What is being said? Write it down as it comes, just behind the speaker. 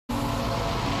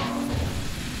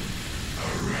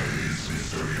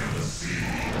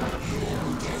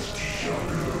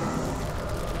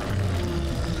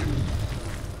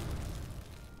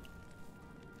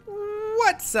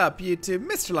What's up, YouTube?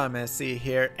 Mr. LaMessi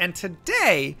here, and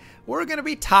today we're going to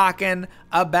be talking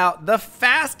about the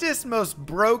fastest, most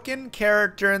broken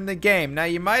character in the game. Now,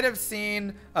 you might have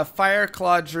seen a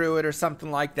Fireclaw Druid or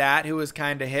something like that who was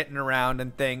kind of hitting around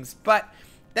and things, but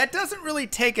that doesn't really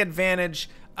take advantage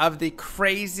of the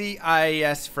crazy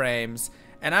IES frames,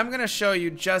 and I'm going to show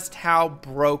you just how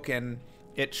broken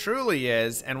it truly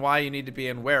is and why you need to be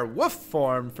in werewolf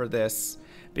form for this,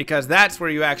 because that's where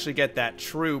you actually get that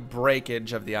true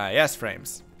breakage of the IS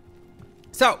frames.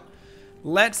 So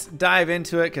let's dive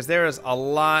into it, because there is a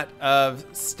lot of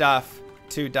stuff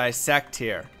to dissect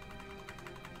here.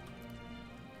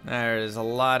 There is a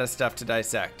lot of stuff to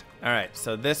dissect. All right,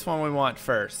 so this one we want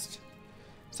first.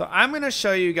 So I'm going to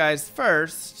show you guys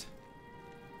first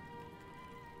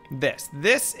this.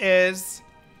 This is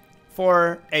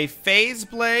for a Phase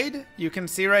Blade. You can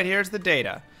see right here is the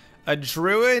data. A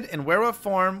druid in werewolf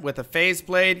form with a phase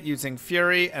blade using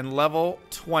fury and level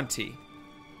 20.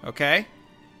 Okay?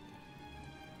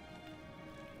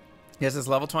 This is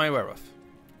level 20 werewolf.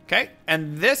 Okay?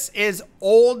 And this is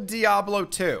old Diablo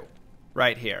 2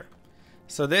 right here.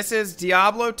 So this is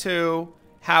Diablo 2,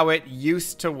 how it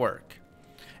used to work.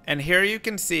 And here you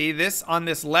can see this on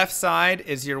this left side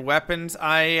is your weapons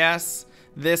IAS.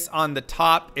 This on the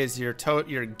top is your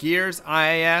gears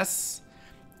IAS.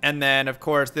 And then, of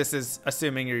course, this is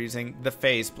assuming you're using the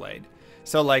phase blade.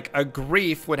 So, like, a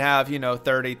grief would have, you know,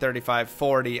 30, 35,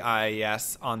 40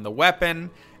 IES on the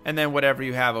weapon. And then whatever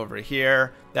you have over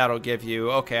here, that'll give you,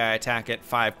 okay, I attack at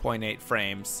 5.8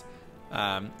 frames,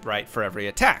 right, for every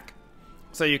attack.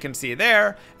 So you can see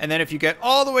there. And then if you get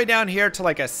all the way down here to,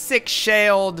 like, a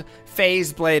 6-shaled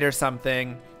phase blade or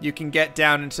something, you can get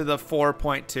down into the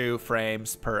 4.2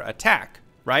 frames per attack,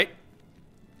 right?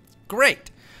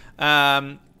 Great.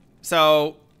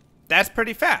 So that's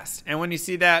pretty fast. And when you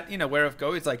see that, you know, werewolf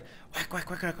go, it's like whack, whack,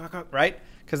 whack, whack, whack, whack, right?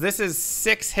 Because this is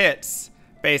 6 hits,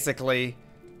 basically,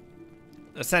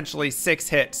 essentially 6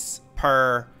 hits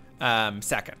per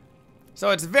second.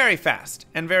 So it's very fast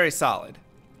and very solid.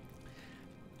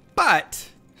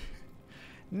 But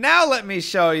now let me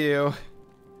show you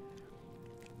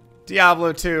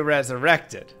Diablo 2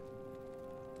 Resurrected.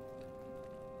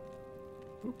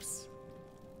 Oops.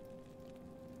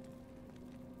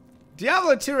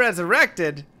 Diablo 2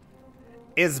 Resurrected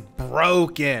is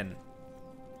broken,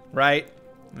 right?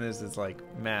 This is like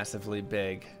massively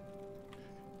big.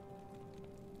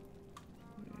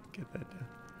 Get that down.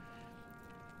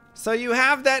 So you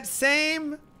have that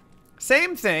same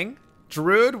thing,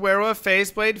 Druid, Werewolf,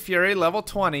 Phaseblade, Fury, level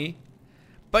 20,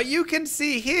 but you can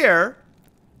see here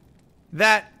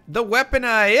that the weapon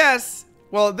IAS,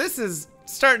 well, this is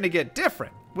starting to get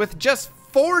different. With just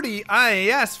 40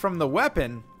 IAS from the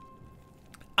weapon,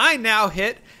 I now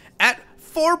hit at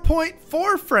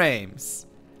 4.4 frames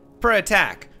per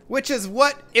attack, which is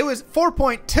what it was.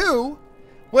 4.2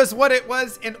 was what it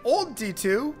was in old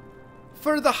D2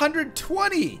 for the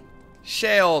 120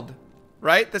 shaled,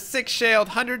 right? The 6-shaled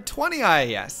 120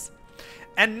 IAS.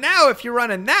 And now if you're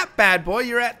running that bad boy,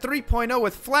 you're at 3.0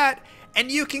 with flat,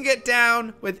 and you can get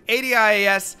down with 80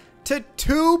 IAS to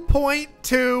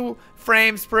 2.2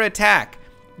 frames per attack.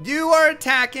 You are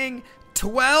attacking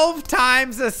 12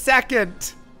 times a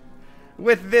second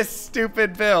with this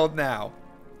stupid build now,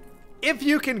 if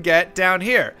you can get down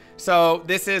here. So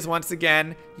this is, once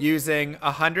again, using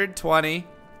 120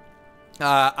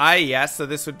 IES. So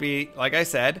this would be, like I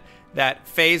said, that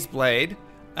phase blade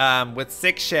with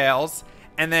 6 shales,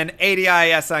 and then 80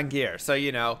 IES on gear. So,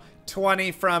 you know,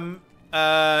 20 from,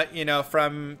 you know,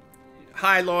 from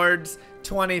High Lords,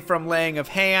 20 from laying of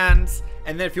hands,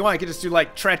 and then if you want, you could just do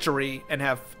like treachery and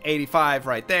have 85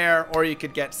 right there, or you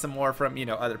could get some more from, you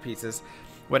know, other pieces,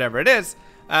 whatever it is.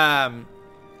 But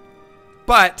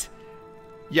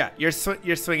yeah, you're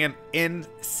swinging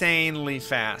insanely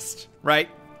fast, right?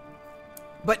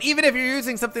 But even if you're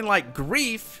using something like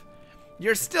grief,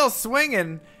 you're still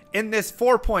swinging in this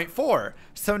 4.4.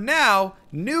 So now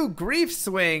new grief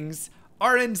swings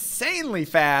are insanely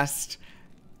fast,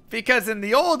 because in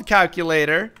the old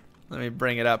calculator, let me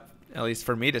bring it up, at least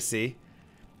for me to see,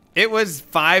 it was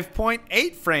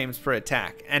 5.8 frames per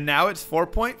attack, and now it's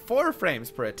 4.4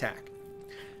 frames per attack.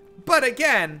 But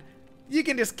again, you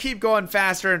can just keep going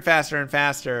faster and faster and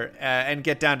faster and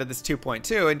get down to this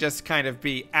 2.2 and just kind of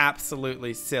be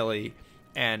absolutely silly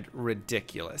and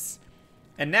ridiculous.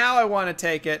 And now I want to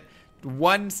take it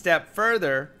one step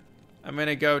further. I'm going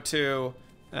to go to...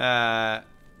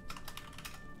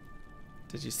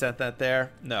 did you set that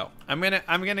there? No. I'm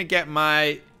gonna get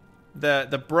my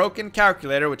the broken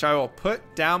calculator, which I will put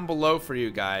down below for you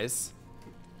guys.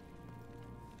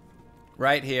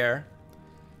 Right here.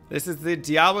 This is the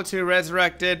Diablo 2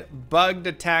 Resurrected bugged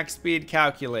attack speed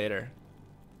calculator.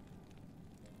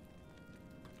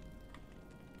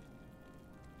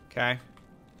 Okay.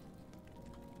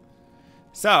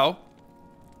 So,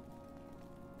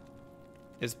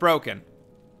 it's broken.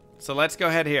 So let's go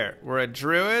ahead here. We're a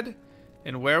druid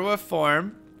in werewolf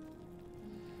form.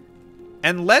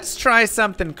 And let's try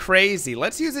something crazy.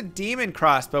 Let's use a demon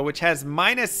crossbow, which has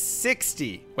minus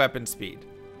 60 weapon speed.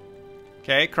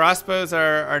 Okay, crossbows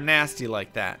are nasty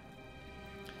like that.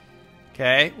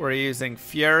 Okay, we're using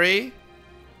Fury.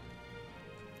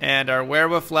 And our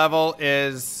werewolf level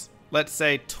is, let's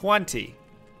say, 20.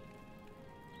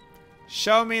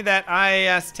 Show me that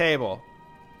IAS table.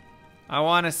 I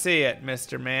want to see it,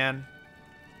 Mr. Man.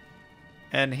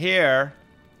 And here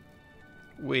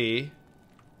we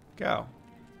go.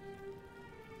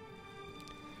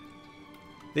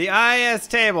 The IAS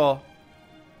table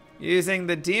using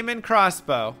the demon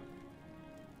crossbow.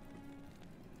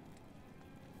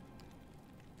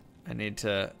 I need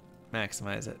to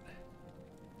maximize it.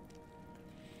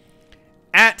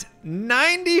 At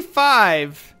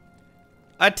 95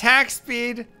 attack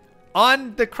speed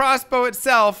on the crossbow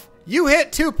itself, you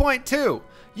hit 2.2.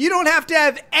 You don't have to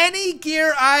have any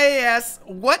gear IAS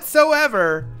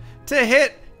whatsoever to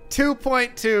hit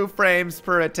 2.2 frames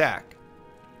per attack.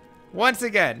 Once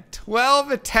again, 12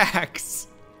 attacks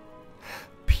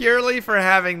purely for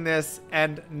having this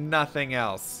and nothing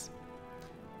else.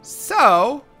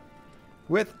 So,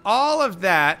 with all of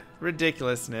that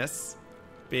ridiculousness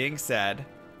being said,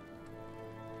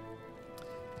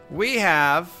 we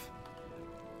have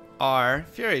our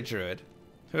Fury Druid,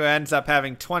 who ends up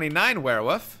having 29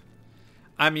 werewolf.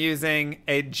 I'm using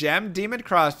a gem demon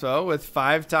crossbow with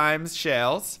 5 times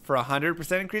shales for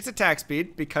 100% increased attack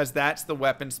speed because that's the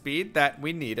weapon speed that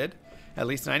we needed, at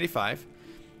least 95.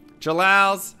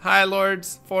 Jalal's, High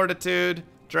Lords, Fortitude,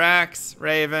 Drax,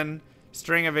 Raven,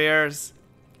 String of Ears,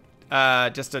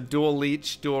 just a dual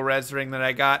leech, dual res ring that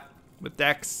I got with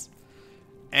Dex,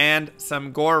 and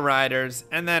some Gore Riders,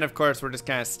 and then of course we're just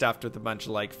kind of stuffed with a bunch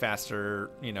of like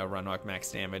faster, you know, run walk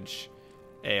max damage,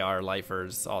 AR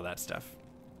lifers, all that stuff.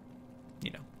 You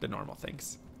know, the normal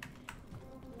things.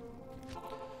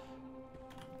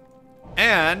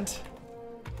 And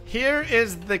here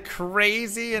is the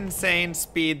crazy, insane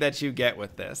speed that you get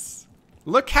with this.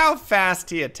 Look how fast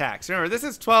he attacks. Remember, this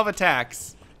is 12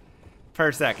 attacks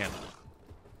per second.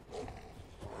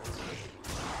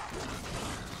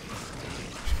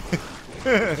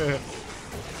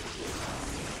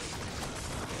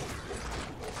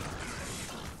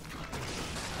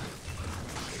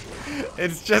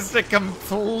 It's just a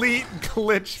complete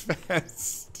glitch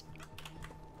fest.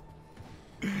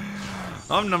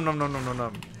 Nom nom nom nom nom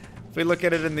nom. If we look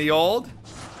at it in the old,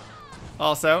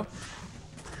 also.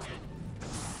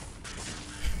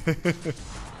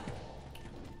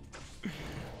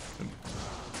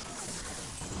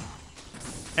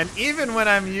 And even when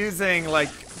I'm using like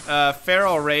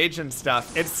Feral Rage and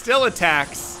stuff, it still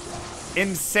attacks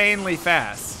insanely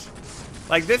fast.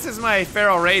 Like this is my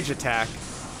Feral Rage attack,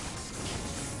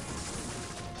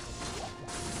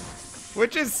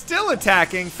 which is still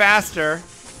attacking faster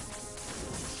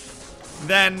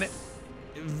than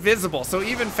visible. So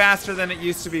even faster than it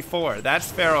used to be before.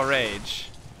 That's Feral Rage.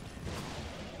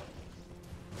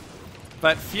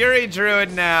 But Fury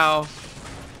Druid now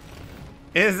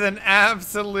is an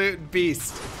absolute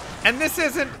beast. And this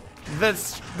isn't the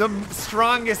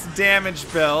strongest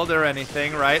damage build or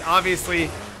anything, right?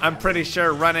 Obviously, I'm pretty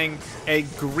sure running a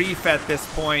Grief at this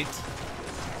point,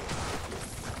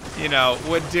 you know,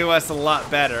 would do us a lot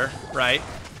better, right?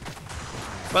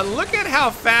 But look at how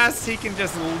fast he can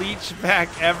just leech back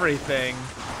everything.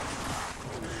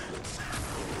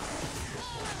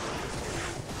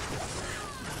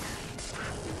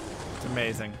 It's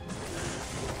amazing.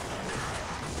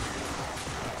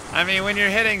 I mean, when you're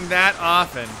hitting that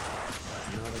often.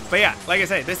 But yeah, like I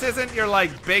say, this isn't your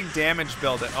like big damage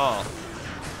build at all.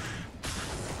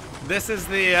 This is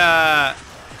the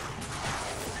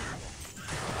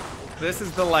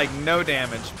like no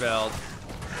damage build.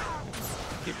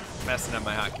 Keep messing up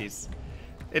my hotkeys.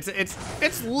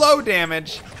 It's low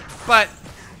damage, but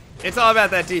it's all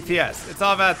about that DPS. It's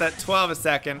all about that 12 a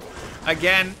second.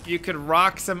 Again, you could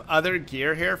rock some other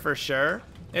gear here for sure.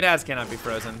 It has cannot be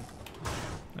frozen.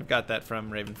 I've got that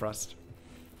from Ravenfrost.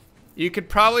 You could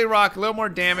probably rock a little more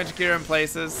damage gear in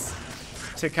places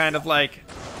to kind of like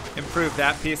improve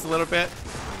that piece a little bit.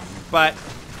 But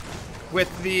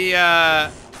with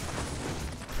the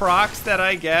procs that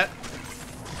I get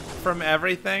from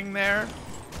everything there,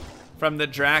 from the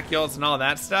Dracules and all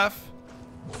that stuff,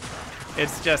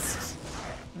 it's just,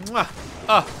 mwah,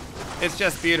 oh, It's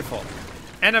just beautiful.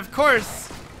 And of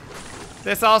course,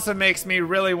 this also makes me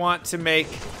really want to make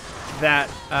that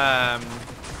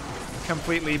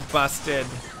completely busted,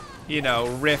 you know,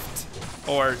 rift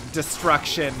or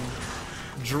destruction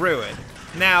druid.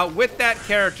 Now, with that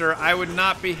character, I would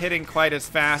not be hitting quite as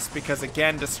fast because,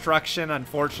 again, destruction,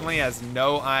 unfortunately, has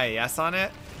no IAS on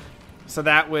it. So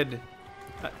that would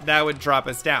drop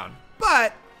us down.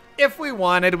 But if we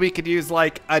wanted, we could use,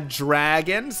 like, a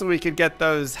dragon so we could get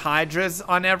those hydras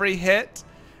on every hit,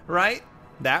 right?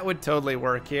 That would totally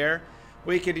work here.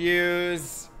 We could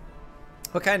use...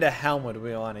 What kind of helm would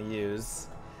we want to use?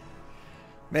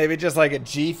 Maybe just like a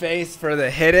G-face for the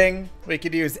hitting. We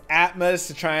could use Atmos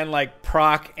to try and like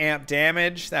proc amp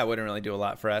damage. That wouldn't really do a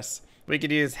lot for us. We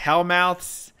could use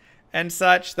Hellmouths and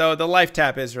such, though the life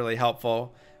tap is really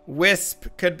helpful. Wisp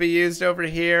could be used over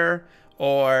here,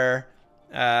 or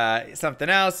something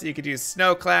else. You could use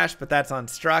Snow Clash, but that's on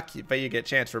Struck, but you get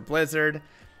chance for Blizzard.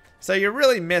 So you're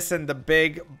really missing the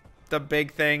big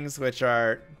things, which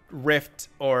are Rift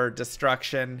or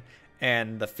Destruction,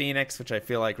 and the Phoenix, which I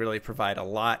feel like really provide a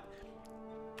lot.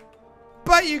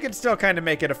 But you can still kind of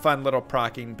make it a fun little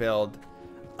procking build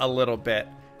a little bit.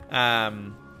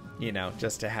 You know,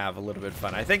 just to have a little bit of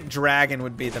fun. I think Dragon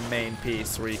would be the main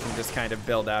piece where you can just kind of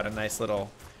build out a nice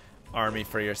little army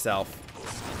for yourself.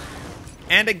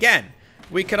 And again,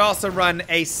 we could also run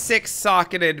a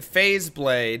 6-socketed Phase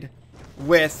Blade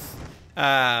with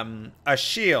a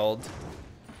shield.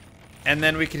 And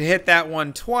then we could hit that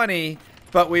 120,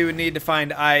 but we would need to find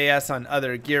IAS on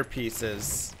other gear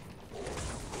pieces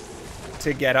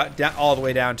to get all the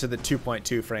way down to the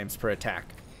 2.2 frames per attack.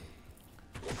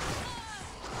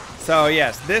 So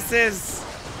yes, this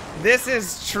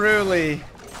is truly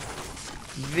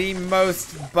the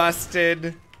most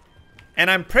busted,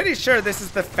 and I'm pretty sure this is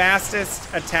the fastest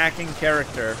attacking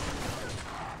character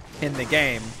in the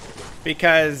game,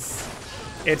 because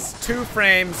it's 2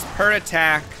 frames per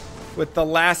attack, with the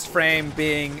last frame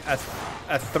being a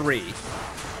 3,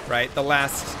 right? The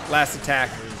last attack.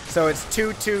 So it's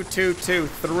 2, 2, 2, 2,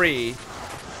 3.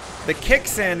 The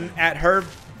kicks in at her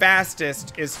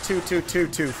fastest is 2, 2, 2,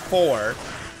 2, 4.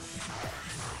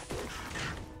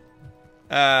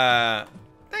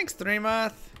 Thanks,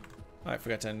 3moth. Oh, I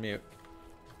forgot to unmute.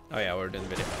 Oh yeah, we're doing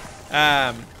the video.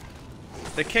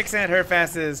 The kicks in at her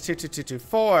fastest is 2, 2, 2, 2,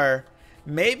 4.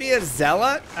 Maybe a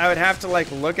Zealot. I would have to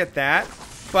like look at that.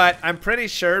 But I'm pretty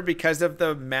sure because of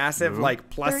the massive, like,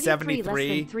 plus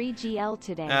 73. 3 GL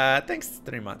today. Thanks,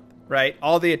 3month. Right?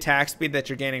 All the attack speed that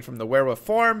you're gaining from the werewolf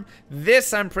form.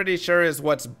 This, I'm pretty sure, is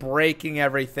what's breaking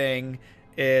everything,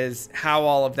 is how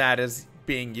all of that is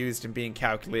being used and being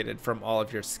calculated from all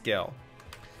of your skill.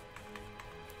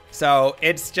 So,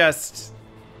 it's just,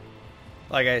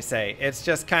 like I say, it's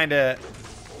just kind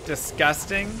of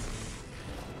disgusting.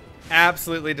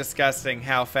 Absolutely disgusting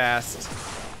how fast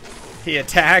he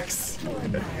attacks.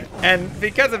 And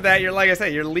because of that, you're, like I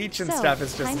say, your leech and stuff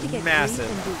is just massive.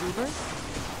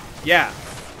 Yeah.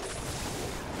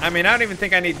 I mean, I don't even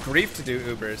think I need grief to do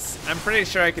Ubers. I'm pretty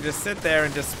sure I could just sit there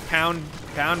and just pound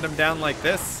them down like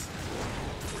this.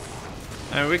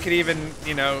 I mean, we could even,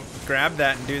 you know, grab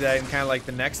that and do that in kind of like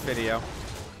the next video.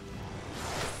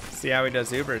 See how he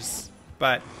does Ubers.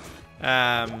 But,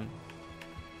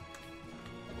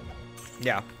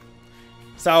 yeah.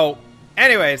 So,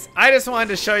 anyways, I just wanted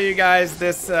to show you guys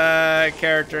this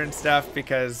character and stuff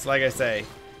because, like I say,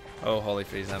 oh, holy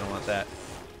freeze, I don't want that.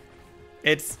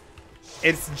 It's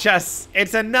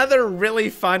another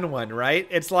really fun one, right?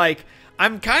 It's like,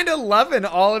 I'm kind of loving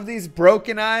all of these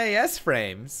broken IAS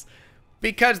frames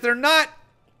because they're not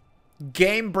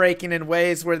game breaking in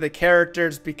ways where the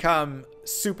characters become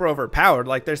super overpowered.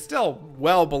 Like, they're still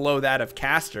well below that of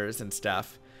casters and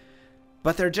stuff.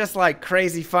 But they're just like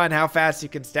crazy fun how fast you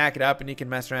can stack it up and you can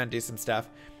mess around and do some stuff.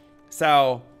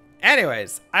 So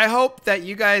anyways, I hope that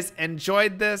you guys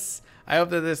enjoyed this. I hope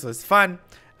that this was fun.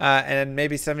 And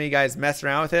maybe some of you guys mess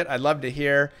around with it. I'd love to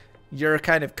hear your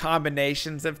kind of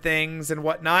combinations of things and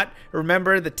whatnot.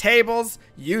 Remember the tables.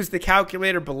 Use the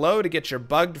calculator below to get your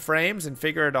bugged frames and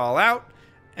figure it all out.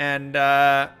 And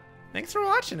thanks for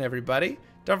watching, everybody.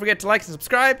 Don't forget to like and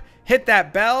subscribe. Hit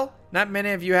that bell. Not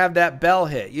many of you have that bell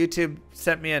hit. YouTube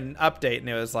sent me an update and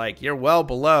it was like, you're well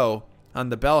below on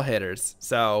the bell hitters.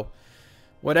 So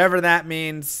whatever that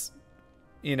means,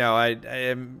 you know,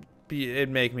 it'd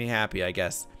make me happy, I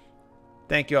guess.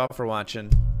 Thank you all for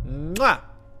watching. Mwah!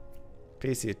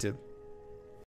 Peace, YouTube.